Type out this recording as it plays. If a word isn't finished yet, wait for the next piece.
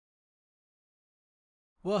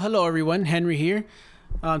Well, hello everyone, Henry here.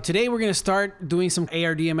 Today we're going to start doing some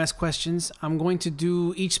ARDMS questions. I'm going to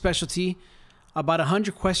do each specialty, about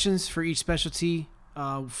 100 questions for each specialty,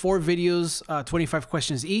 4 videos, 25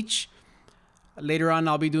 questions each. Later on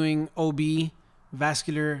I'll be doing OB,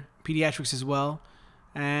 vascular, pediatrics as well.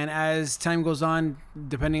 And as time goes on,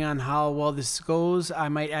 depending on how well this goes, I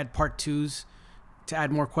might add part 2s to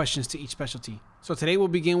add more questions to each specialty. So today we'll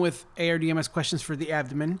begin with ARDMS questions for the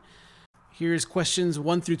abdomen. Here's questions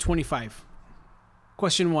 1 through 25.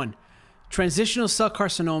 Question 1. Transitional cell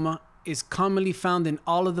carcinoma is commonly found in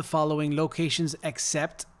all of the following locations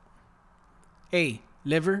except A.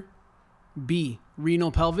 Liver, B.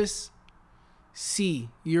 Renal pelvis, C.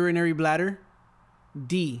 Urinary bladder,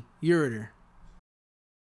 D. Ureter.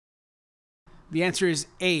 The answer is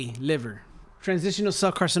A. Liver. Transitional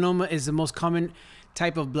cell carcinoma is the most common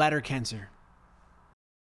type of bladder cancer.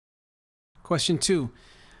 Question 2.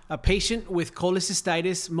 A patient with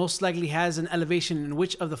cholecystitis most likely has an elevation in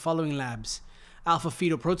which of the following labs? Alpha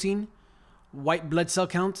fetoprotein, white blood cell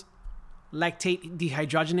count, lactate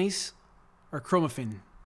dehydrogenase, or chromaffin?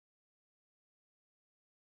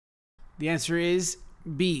 The answer is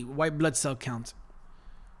B, white blood cell count.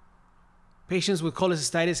 Patients with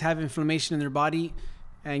cholecystitis have inflammation in their body,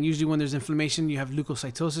 and usually when there's inflammation, you have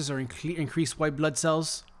leukocytosis or increased white blood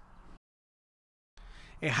cells.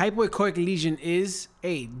 A hypoechoic lesion is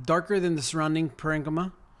A. darker than the surrounding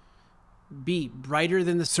parenchyma, B. brighter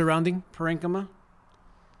than the surrounding parenchyma,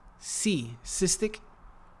 C. cystic,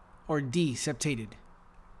 or D. septated.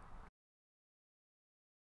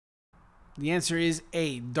 The answer is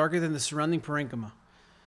A. darker than the surrounding parenchyma.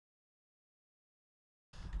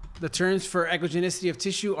 The terms for echogenicity of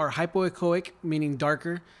tissue are hypoechoic, meaning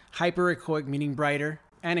darker, hyperechoic, meaning brighter,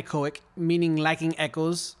 anechoic, meaning lacking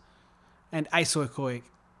echoes, and isoechoic,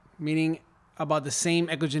 meaning about the same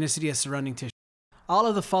echogenicity as surrounding tissue. All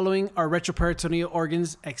of the following are retroperitoneal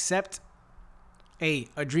organs except A.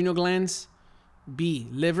 adrenal glands, B.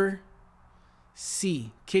 liver,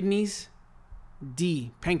 C. kidneys,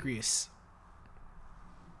 D. pancreas.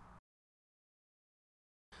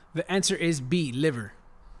 The answer is B. liver.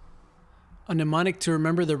 A mnemonic to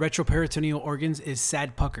remember the retroperitoneal organs is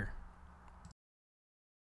sad pucker.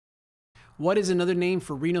 What is another name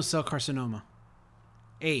for renal cell carcinoma?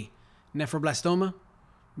 A. nephroblastoma,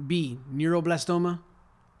 B. neuroblastoma,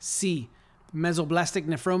 C. mesoblastic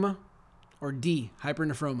nephroma, or D.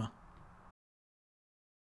 hypernephroma?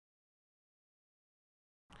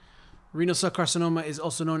 Renal cell carcinoma is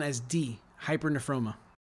also known as D. hypernephroma.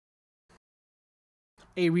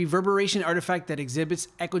 A reverberation artifact that exhibits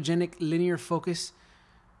echogenic linear focus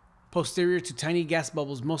posterior to tiny gas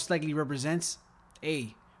bubbles most likely represents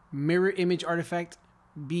A. mirror image artifact,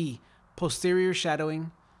 B. posterior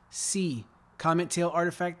shadowing, C. comet tail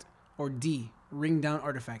artifact, or D. ring down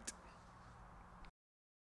artifact.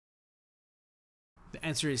 The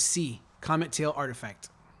answer is C. comet tail artifact.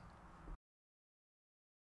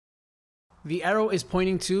 The arrow is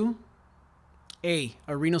pointing to A.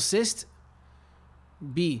 a renal cyst,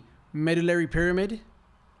 B. medullary pyramid,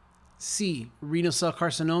 C. renal cell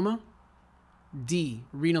carcinoma, D.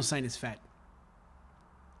 renal sinus fat.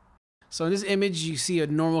 So in this image, you see a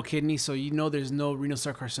normal kidney, so you know there's no renal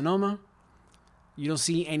cell carcinoma. You don't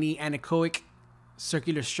see any anechoic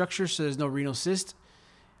circular structure, so there's no renal cyst.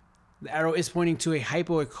 The arrow is pointing to a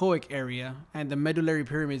hypoechoic area, and the medullary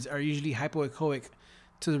pyramids are usually hypoechoic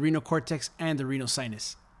to the renal cortex and the renal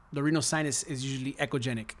sinus. The renal sinus is usually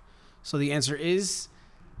echogenic. So the answer is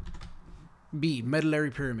B,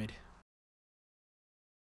 medullary pyramid.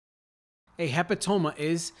 A hepatoma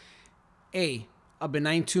is A. a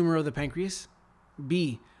benign tumor of the pancreas,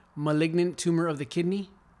 B. malignant tumor of the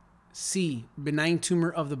kidney, C. benign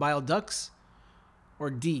tumor of the bile ducts,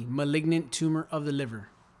 or D. malignant tumor of the liver.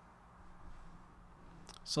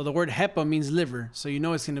 So the word hepa means liver, so you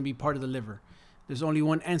know it's going to be part of the liver. There's only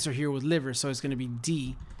one answer here with liver, so it's going to be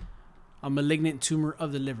D. a malignant tumor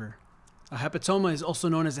of the liver. A hepatoma is also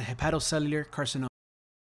known as a hepatocellular carcinoma.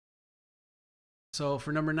 So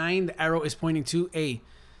for number 9, the arrow is pointing to A.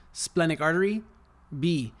 splenic artery,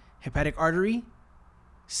 B. hepatic artery,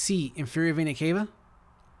 C. inferior vena cava,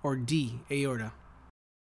 or D. aorta.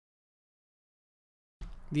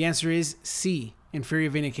 The answer is C. inferior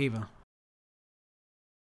vena cava.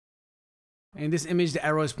 In this image, the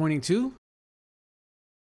arrow is pointing to.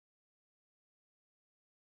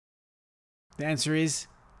 The answer is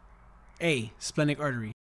A. splenic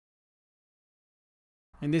artery.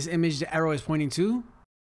 In this image, the arrow is pointing to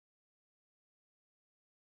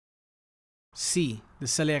C. the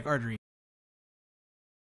celiac artery.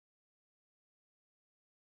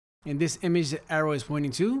 In this image, the arrow is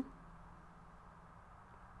pointing to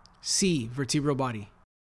C. Vertebral body.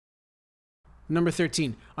 Number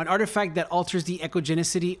 13. An artifact that alters the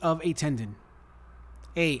echogenicity of a tendon.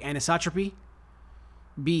 A. Anisotropy.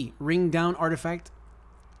 B. Ring down artifact.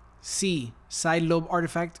 C. Side lobe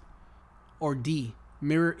artifact. Or D.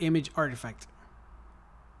 Mirror image artifact.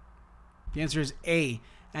 The answer is A.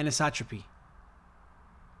 Anisotropy.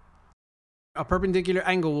 A perpendicular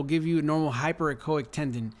angle will give you a normal hyperechoic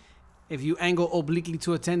tendon. If you angle obliquely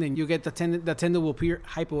to a tendon, you get the tendon will appear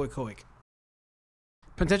hypoechoic.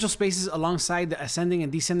 Potential spaces alongside the ascending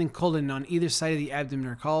and descending colon on either side of the abdomen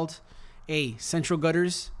are called A. Central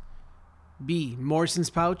gutters. B. Morrison's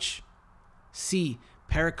pouch. C.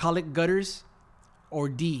 Paracolic gutters. Or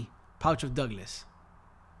D. Pouch of Douglas.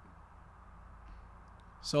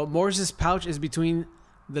 So Morrison's pouch is between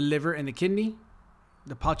the liver and the kidney.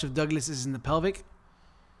 The pouch of Douglas is in the pelvic.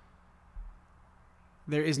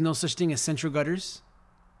 There is no such thing as central gutters.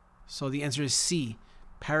 So the answer is C.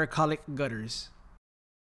 Paracolic gutters.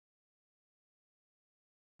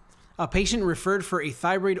 A patient referred for a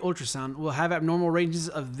thyroid ultrasound will have abnormal ranges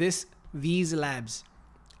of these labs.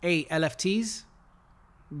 A. LFTs.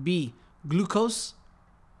 B. Glucose.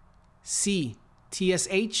 C.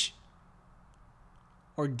 TSH.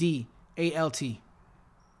 Or D. ALT.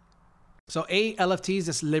 So A. LFTs,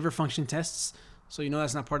 that's liver function tests. So you know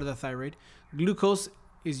that's not part of the thyroid. Glucose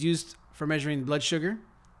is used for measuring blood sugar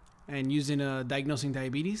and used in diagnosing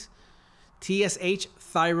diabetes. TSH,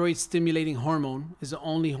 thyroid stimulating hormone, is the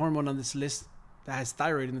only hormone on this list that has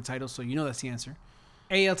thyroid in the title, so you know that's the answer.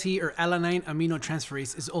 ALT, or alanine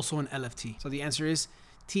aminotransferase, is also an LFT. So the answer is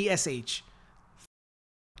TSH.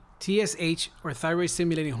 TSH, or thyroid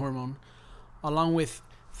stimulating hormone, along with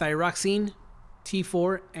thyroxine,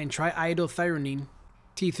 T4, and triiodothyronine,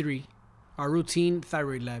 T3, are routine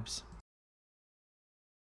thyroid labs.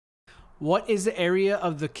 What is the area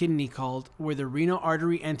of the kidney called where the renal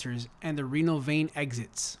artery enters and the renal vein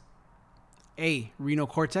exits? A. Renal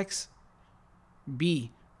cortex.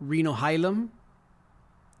 B. Renal hilum.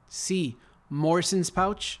 C. Morrison's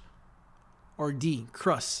pouch. Or D.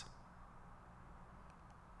 Crus.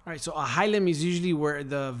 All right, so a hilum is usually where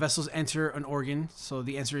the vessels enter an organ. So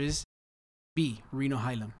the answer is B. Renal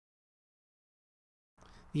hilum.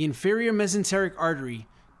 The inferior mesenteric artery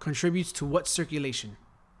contributes to what circulation?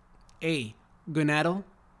 A. Gonadal.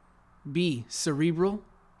 B. Cerebral.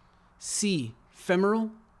 C. Femoral.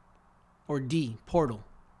 Or D. Portal.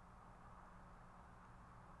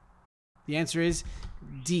 The answer is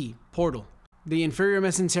D. Portal. The inferior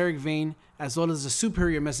mesenteric vein, as well as the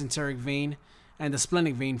superior mesenteric vein and the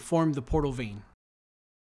splenic vein, form the portal vein.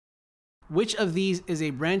 Which of these is a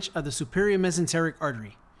branch of the superior mesenteric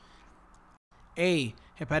artery? A.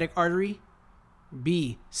 Hepatic artery.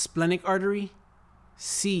 B. Splenic artery.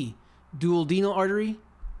 C. Duodenal artery.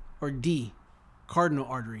 Or D. Cardinal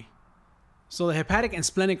artery. So the hepatic and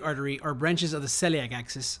splenic artery are branches of the celiac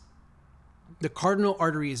axis. The cardinal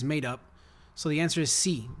artery is made up. So the answer is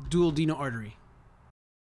C. Duodenal artery.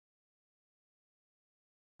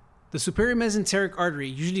 The superior mesenteric artery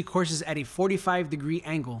usually courses at a 45-degree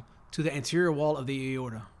angle to the anterior wall of the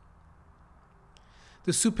aorta.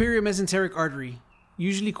 The superior mesenteric artery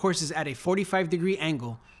usually courses at a 45-degree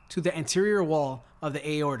angle to the anterior wall of the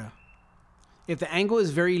aorta. If the angle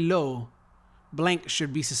is very low, blank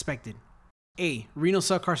should be suspected. A. Renal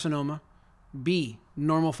cell carcinoma. B.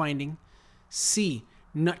 Normal finding. C.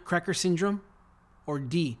 Nutcracker syndrome. Or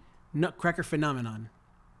D. Nutcracker phenomenon.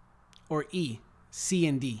 Or E. C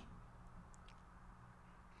and D.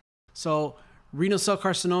 So renal cell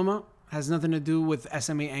carcinoma has nothing to do with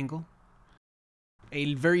SMA angle.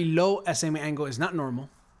 A very low SMA angle is not normal.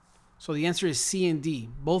 So the answer is C and D.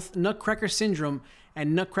 Both Nutcracker syndrome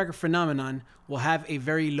and Nutcracker phenomenon will have a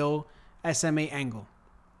very low SMA angle.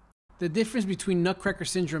 The difference between Nutcracker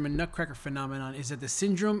syndrome and Nutcracker phenomenon is that the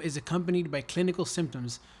syndrome is accompanied by clinical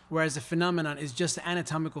symptoms, whereas the phenomenon is just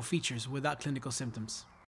anatomical features without clinical symptoms.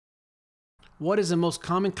 What is the most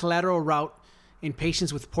common collateral route in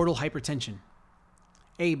patients with portal hypertension?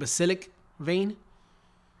 A. Basilic vein.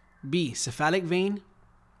 B. Cephalic vein.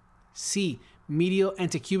 C. Medial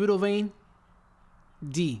antecubital vein.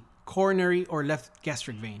 D. Coronary or left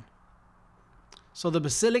gastric vein. So the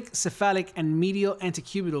basilic, cephalic, and medial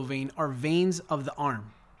antecubital vein are veins of the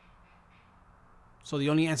arm. So the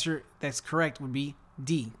only answer that's correct would be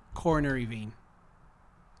D. Coronary vein.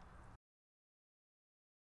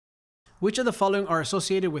 Which of the following are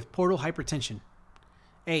associated with portal hypertension?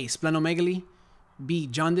 A. Splenomegaly. B.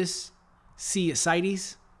 Jaundice. C.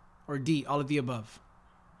 Ascites. Or D. All of the above.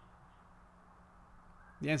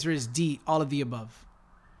 The answer is D. All of the above.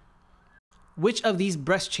 Which of these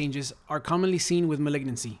breast changes are commonly seen with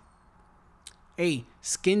malignancy? A.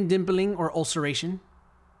 Skin dimpling or ulceration.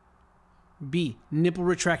 B. Nipple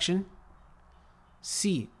retraction.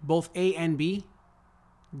 C. Both A and B.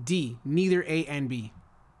 D. Neither A and B.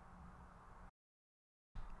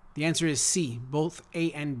 The answer is C. Both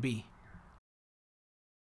A and B.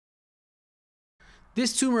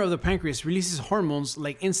 This tumor of the pancreas releases hormones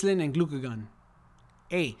like insulin and glucagon.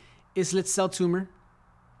 A. Islet cell tumor.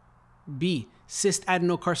 B. Cyst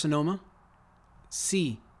adenocarcinoma.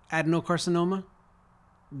 C. Adenocarcinoma.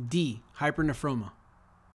 D. Hypernephroma.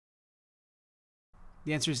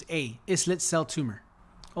 The answer is A. Islet cell tumor,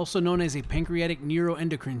 also known as a pancreatic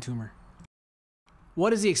neuroendocrine tumor.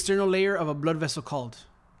 What is the external layer of a blood vessel called?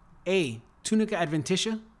 A. Tunica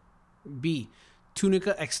adventitia. B.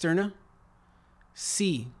 Tunica externa.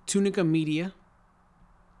 C. Tunica media.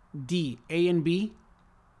 D. A and B.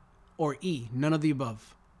 Or E. None of the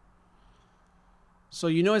above. So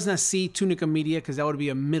you know it's not C. Tunica media because that would be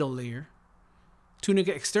a middle layer.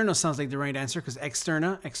 Tunica externa sounds like the right answer because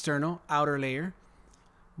externa, external, outer layer.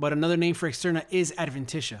 But another name for externa is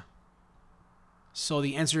adventitia. So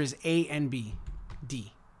the answer is A and B.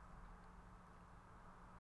 D.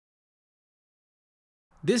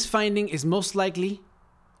 This finding is most likely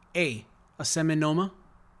A. A seminoma.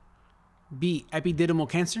 B. Epididymal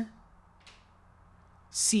cancer.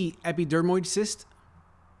 C. Epidermoid cyst.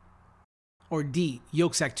 Or D.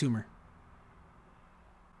 Yolk sac tumor.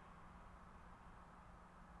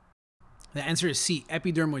 The answer is C.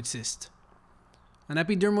 Epidermoid cyst. An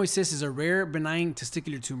epidermoid cyst is a rare benign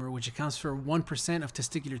testicular tumor which accounts for 1% of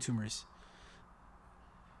testicular tumors.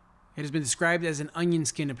 It has been described as an onion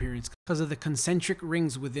skin appearance because of the concentric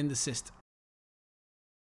rings within the cyst.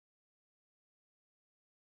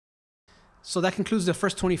 So that concludes the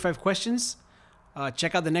first 25 questions.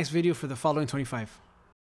 Check out the next video for the following 25.